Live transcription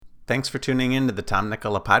Thanks for tuning in to the Tom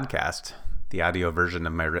Nicola podcast, the audio version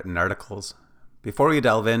of my written articles. Before we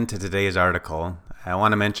delve into today's article, I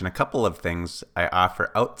want to mention a couple of things I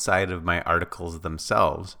offer outside of my articles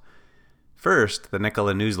themselves. First, the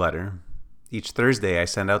Nicola newsletter. Each Thursday, I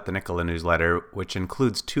send out the Nicola newsletter, which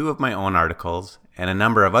includes 2 of my own articles and a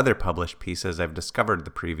number of other published pieces I've discovered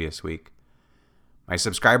the previous week. My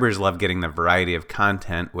subscribers love getting the variety of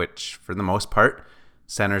content, which, for the most part,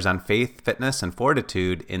 centers on faith, fitness, and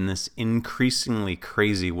fortitude in this increasingly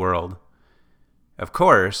crazy world. Of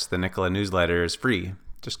course, the Nicola newsletter is free.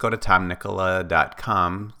 Just go to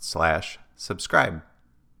tomnicola.com/subscribe.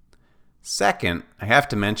 Second, I have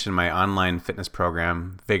to mention my online fitness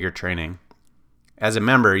program, Vigor Training. As a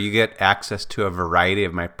member, you get access to a variety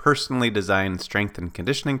of my personally designed strength and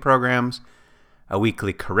conditioning programs, a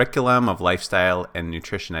weekly curriculum of lifestyle and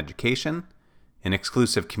nutrition education, an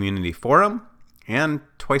exclusive community forum, and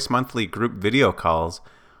twice monthly group video calls,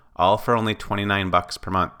 all for only $29 per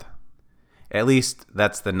month. At least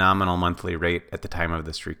that's the nominal monthly rate at the time of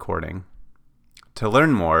this recording. To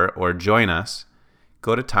learn more or join us,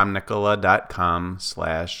 go to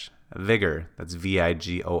tomnicola.com/vigor. That's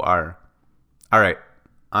VIGOR. All right,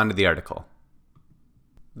 on to the article.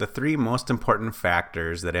 The 3 most important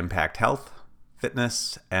factors that impact health,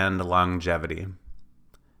 fitness, and longevity.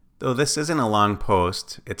 Though this isn't a long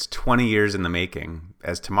post, it's 20 years in the making,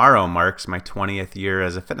 as tomorrow marks my 20th year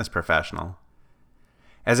as a fitness professional.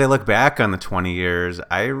 As I look back on the 20 years,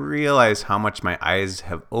 I realize how much my eyes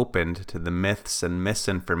have opened to the myths and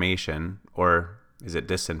misinformation, or is it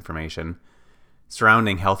disinformation,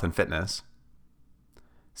 surrounding health and fitness.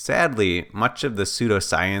 Sadly, much of the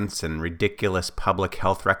pseudoscience and ridiculous public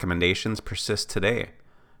health recommendations persist today,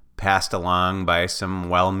 passed along by some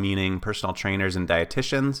well-meaning personal trainers and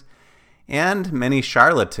dietitians, and many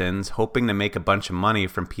charlatans hoping to make a bunch of money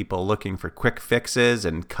from people looking for quick fixes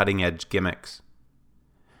and cutting-edge gimmicks.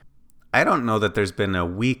 I don't know that there's been a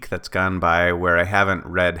week that's gone by where I haven't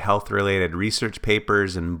read health-related research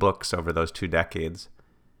papers and books over those 2 decades.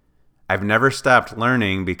 I've never stopped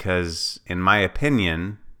learning because, in my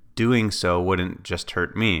opinion, doing so wouldn't just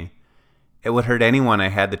hurt me. It would hurt anyone I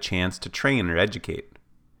had the chance to train or educate.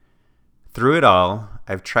 Through it all,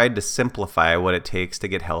 I've tried to simplify what it takes to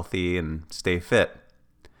get healthy and stay fit.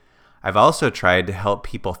 I've also tried to help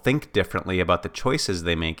people think differently about the choices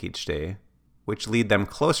they make each day, which lead them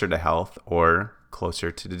closer to health or closer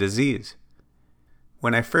to disease.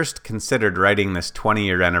 When I first considered writing this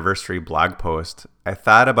 20-year anniversary blog post, I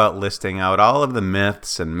thought about listing out all of the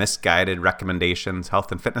myths and misguided recommendations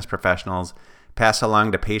health and fitness professionals pass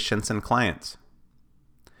along to patients and clients.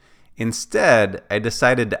 Instead, I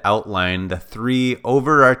decided to outline the 3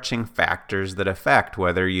 overarching factors that affect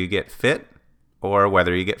whether you get fit or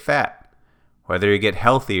whether you get fat, whether you get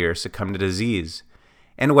healthy or succumb to disease,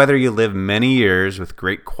 and whether you live many years with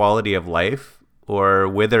great quality of life or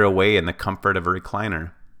wither away in the comfort of a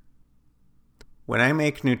recliner. When I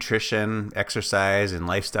make nutrition, exercise, and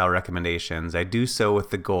lifestyle recommendations, I do so with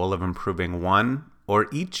the goal of improving one or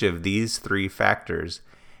each of these 3 factors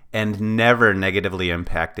and never negatively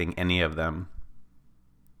impacting any of them.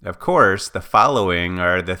 Of course, the following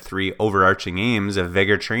are the 3 overarching aims of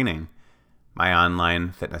Vigor Training, my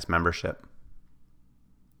online fitness membership.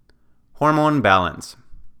 Hormone balance.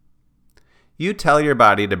 You tell your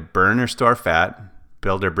body to burn or store fat,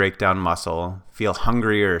 build or break down muscle, feel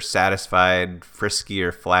hungry or satisfied, frisky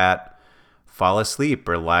or flat, fall asleep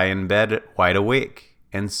or lie in bed wide awake,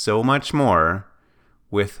 and so much more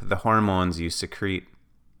with the hormones you secrete.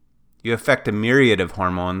 You affect a myriad of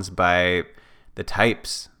hormones by the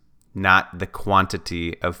types, not the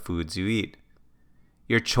quantity of foods you eat.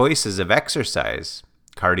 Your choices of exercise,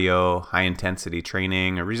 cardio, high-intensity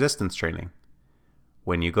training, or resistance training.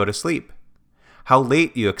 When you go to sleep. How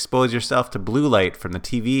late you expose yourself to blue light from the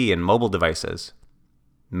TV and mobile devices.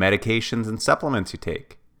 Medications and supplements you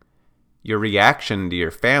take. Your reaction to your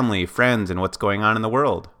family, friends, and what's going on in the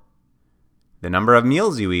world. The number of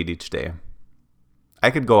meals you eat each day. I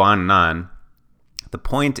could go on and on. The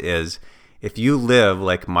point is, if you live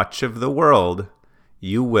like much of the world,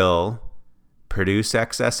 you will produce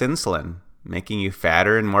excess insulin, making you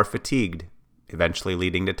fatter and more fatigued, eventually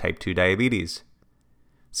leading to type 2 diabetes.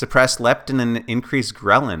 Suppress leptin and increase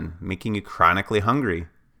ghrelin, making you chronically hungry.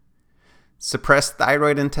 Suppress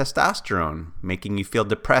thyroid and testosterone, making you feel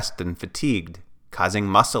depressed and fatigued, causing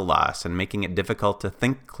muscle loss and making it difficult to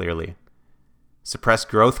think clearly. Suppress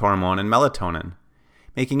growth hormone and melatonin,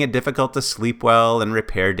 making it difficult to sleep well and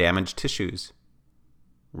repair damaged tissues.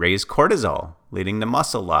 Raise cortisol, leading to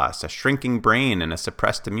muscle loss, a shrinking brain, and a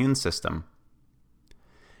suppressed immune system.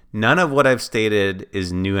 None of what I've stated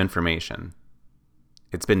is new information.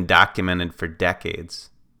 It's been documented for decades.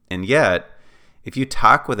 And yet, if you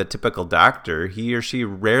talk with a typical doctor, he or she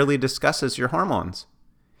rarely discusses your hormones.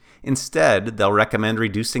 Instead, they'll recommend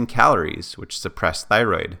reducing calories, which suppress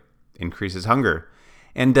thyroid, increases hunger,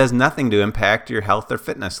 and does nothing to impact your health or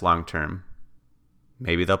fitness long term.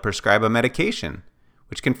 Maybe they'll prescribe a medication,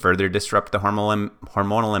 which can further disrupt the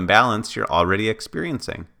hormonal imbalance you're already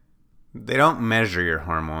experiencing. They don't measure your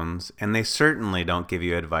hormones, and they certainly don't give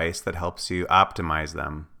you advice that helps you optimize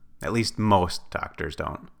them. At least most doctors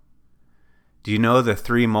don't. Do you know the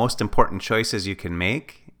 3 most important choices you can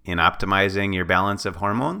make in optimizing your balance of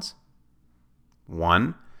hormones?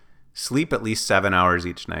 1. Sleep at least 7 hours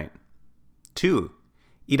each night. 2.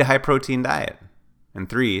 Eat a high-protein diet. And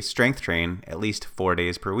 3. Strength train at least 4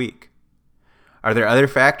 days per week. Are there other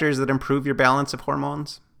factors that improve your balance of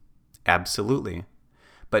hormones? Absolutely.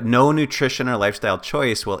 But no nutrition or lifestyle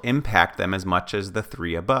choice will impact them as much as the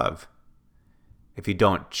 3 above. If you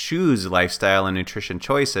don't choose lifestyle and nutrition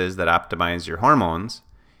choices that optimize your hormones,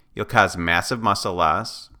 you'll cause massive muscle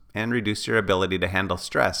loss and reduce your ability to handle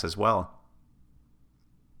stress as well.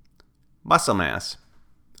 Muscle mass.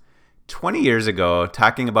 20 years ago,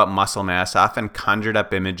 talking about muscle mass often conjured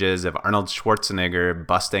up images of Arnold Schwarzenegger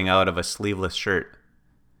busting out of a sleeveless shirt.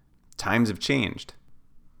 Times have changed.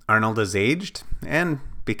 Arnold has aged and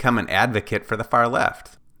become an advocate for the far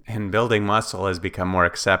left, and building muscle has become more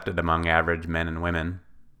accepted among average men and women.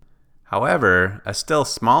 However, a still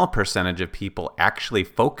small percentage of people actually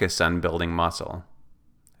focus on building muscle.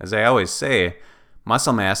 As I always say,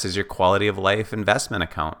 muscle mass is your quality of life investment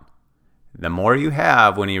account. The more you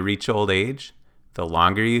have when you reach old age, the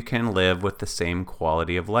longer you can live with the same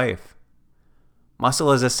quality of life.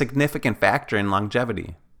 Muscle is a significant factor in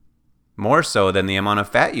longevity, more so than the amount of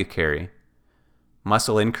fat you carry.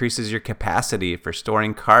 Muscle increases your capacity for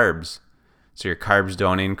storing carbs, so your carbs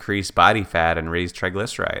don't increase body fat and raise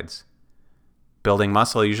triglycerides. Building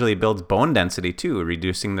muscle usually builds bone density too,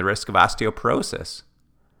 reducing the risk of osteoporosis.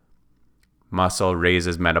 Muscle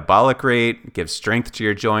raises metabolic rate, gives strength to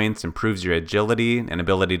your joints, improves your agility and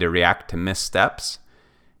ability to react to missteps,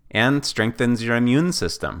 and strengthens your immune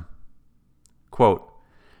system. Quote,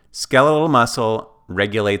 skeletal muscle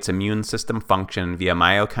regulates immune system function via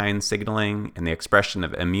myokine signaling and the expression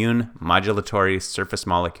of immune modulatory surface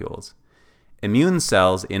molecules. Immune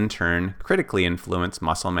cells, in turn, critically influence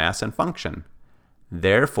muscle mass and function.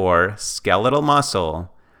 Therefore, skeletal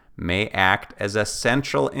muscle may act as a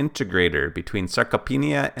central integrator between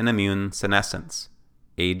sarcopenia and immune senescence,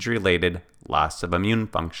 age-related loss of immune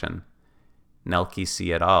function. Nelke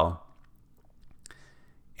C. et al.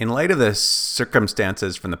 In light of the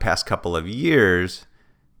circumstances from the past couple of years,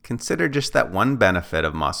 consider just that one benefit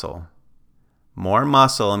of muscle. More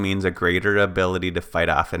muscle means a greater ability to fight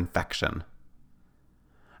off infection.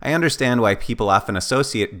 I understand why people often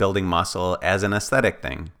associate building muscle as an aesthetic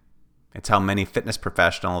thing. It's how many fitness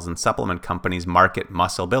professionals and supplement companies market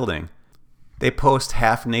muscle building. They post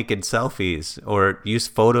half-naked selfies or use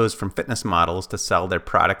photos from fitness models to sell their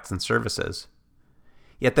products and services.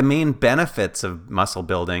 Yet the main benefits of muscle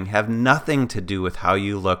building have nothing to do with how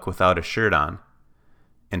you look without a shirt on.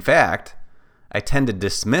 In fact, I tend to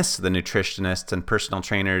dismiss the nutritionists and personal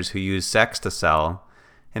trainers who use sex to sell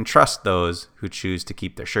and trust those who choose to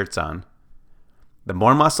keep their shirts on. The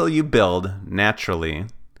more muscle you build naturally,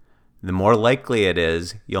 the more likely it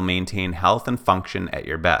is you'll maintain health and function at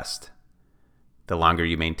your best. The longer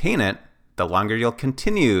you maintain it, the longer you'll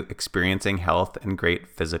continue experiencing health and great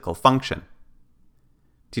physical function.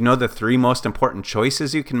 Do you know the 3 most important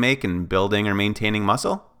choices you can make in building or maintaining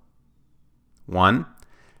muscle? 1.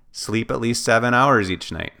 Sleep at least 7 hours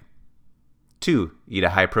each night. 2. Eat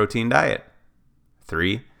a high-protein diet.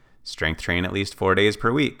 3. Strength train at least 4 days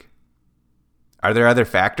per week. Are there other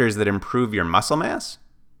factors that improve your muscle mass?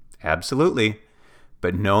 Absolutely.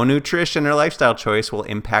 But no nutrition or lifestyle choice will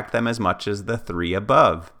impact them as much as the 3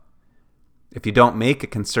 above. If you don't make a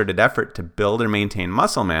concerted effort to build or maintain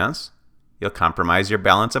muscle mass, you'll compromise your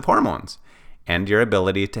balance of hormones and your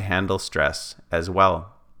ability to handle stress as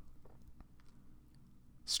well.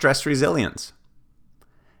 Stress resilience.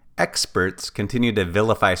 Experts continue to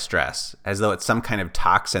vilify stress as though it's some kind of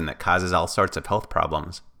toxin that causes all sorts of health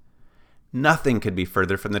problems. Nothing could be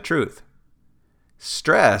further from the truth.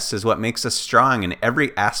 Stress is what makes us strong in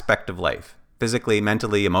every aspect of life, physically,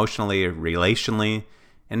 mentally, emotionally, relationally,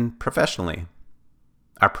 and professionally.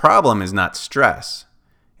 Our problem is not stress.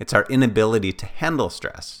 It's our inability to handle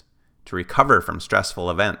stress, to recover from stressful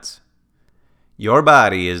events. Your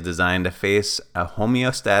body is designed to face a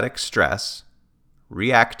homeostatic stress,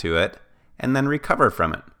 react to it, and then recover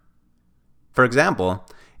from it. For example,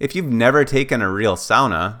 if you've never taken a real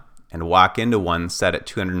sauna, and walk into one set at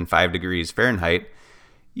 205 degrees Fahrenheit,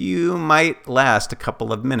 you might last a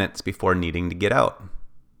couple of minutes before needing to get out.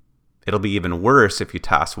 It'll be even worse if you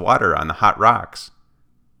toss water on the hot rocks.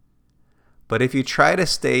 But if you try to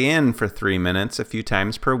stay in for 3 minutes a few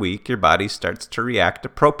times per week, your body starts to react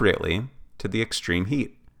appropriately to the extreme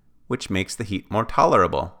heat, which makes the heat more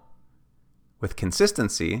tolerable. With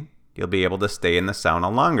consistency, you'll be able to stay in the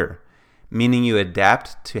sauna longer, meaning you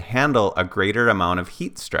adapt to handle a greater amount of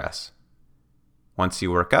heat stress. Once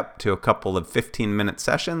you work up to a couple of 15-minute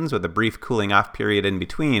sessions with a brief cooling off period in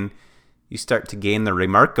between, you start to gain the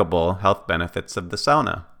remarkable health benefits of the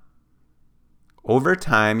sauna. Over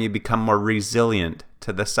time, you become more resilient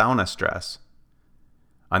to the sauna stress.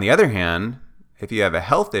 On the other hand, if you have a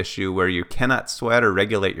health issue where you cannot sweat or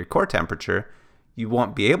regulate your core temperature, you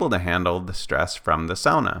won't be able to handle the stress from the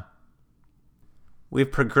sauna.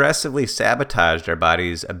 We've progressively sabotaged our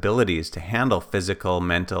body's abilities to handle physical,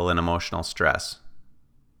 mental, and emotional stress.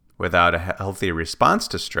 Without a healthy response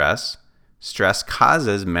to stress, stress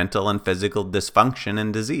causes mental and physical dysfunction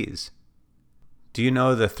and disease. Do you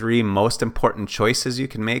know the 3 most important choices you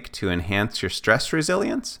can make to enhance your stress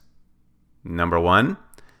resilience? Number 1,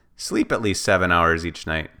 sleep at least 7 hours each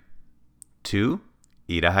night. 2,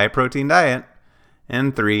 eat a high-protein diet.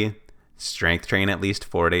 And 3, strength train at least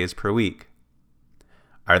 4 days per week.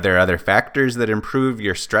 Are there other factors that improve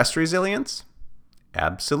your stress resilience?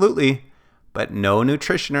 Absolutely, but no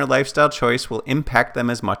nutrition or lifestyle choice will impact them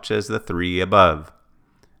as much as the 3 above.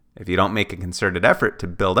 If you don't make a concerted effort to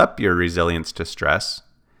build up your resilience to stress,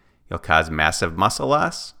 you'll cause massive muscle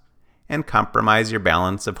loss and compromise your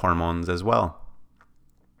balance of hormones as well.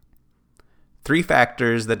 3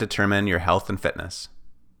 factors that determine your health and fitness.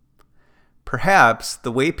 Perhaps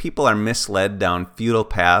the way people are misled down futile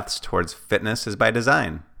paths towards fitness is by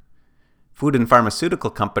design. Food and pharmaceutical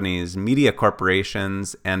companies, media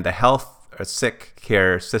corporations, and the health or sick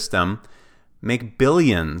care system make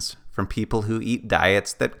billions from people who eat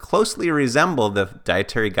diets that closely resemble the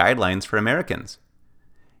dietary guidelines for Americans,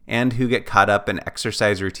 and who get caught up in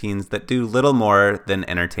exercise routines that do little more than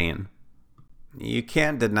entertain. You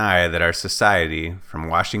can't deny that our society, from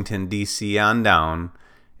Washington, D.C. on down,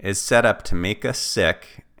 is set up to make us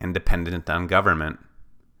sick and dependent on government.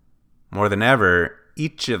 More than ever,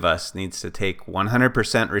 each of us needs to take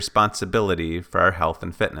 100% responsibility for our health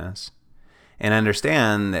and fitness, and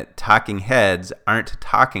understand that talking heads aren't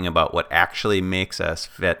talking about what actually makes us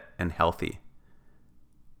fit and healthy.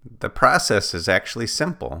 The process is actually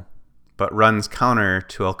simple, but runs counter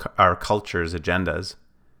to our culture's agendas.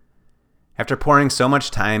 After pouring so much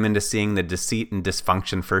time into seeing the deceit and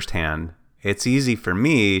dysfunction firsthand, it's easy for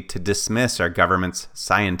me to dismiss our government's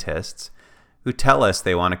scientists who tell us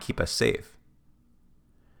they want to keep us safe.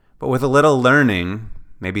 But with a little learning,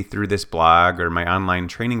 maybe through this blog or my online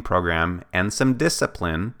training program, and some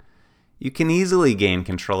discipline, you can easily gain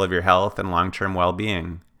control of your health and long-term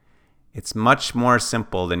well-being. It's much more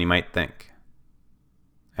simple than you might think.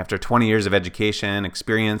 After 20 years of education,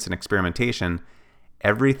 experience, and experimentation,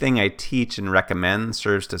 everything I teach and recommend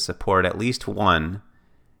serves to support at least one,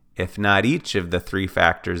 if not each of the 3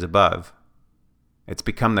 factors above. It's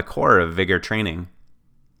become the core of vigor training.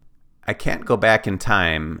 I can't go back in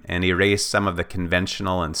time and erase some of the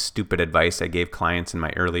conventional and stupid advice I gave clients in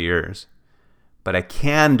my early years, but I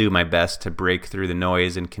can do my best to break through the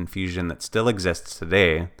noise and confusion that still exists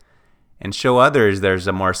today and show others there's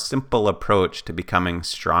a more simple approach to becoming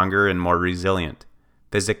stronger and more resilient,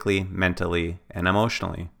 physically, mentally, and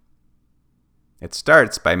emotionally. It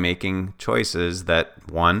starts by making choices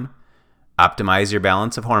that 1, optimize your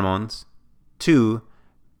balance of hormones, 2,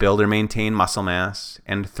 build or maintain muscle mass,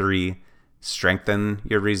 and 3, strengthen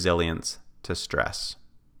your resilience to stress.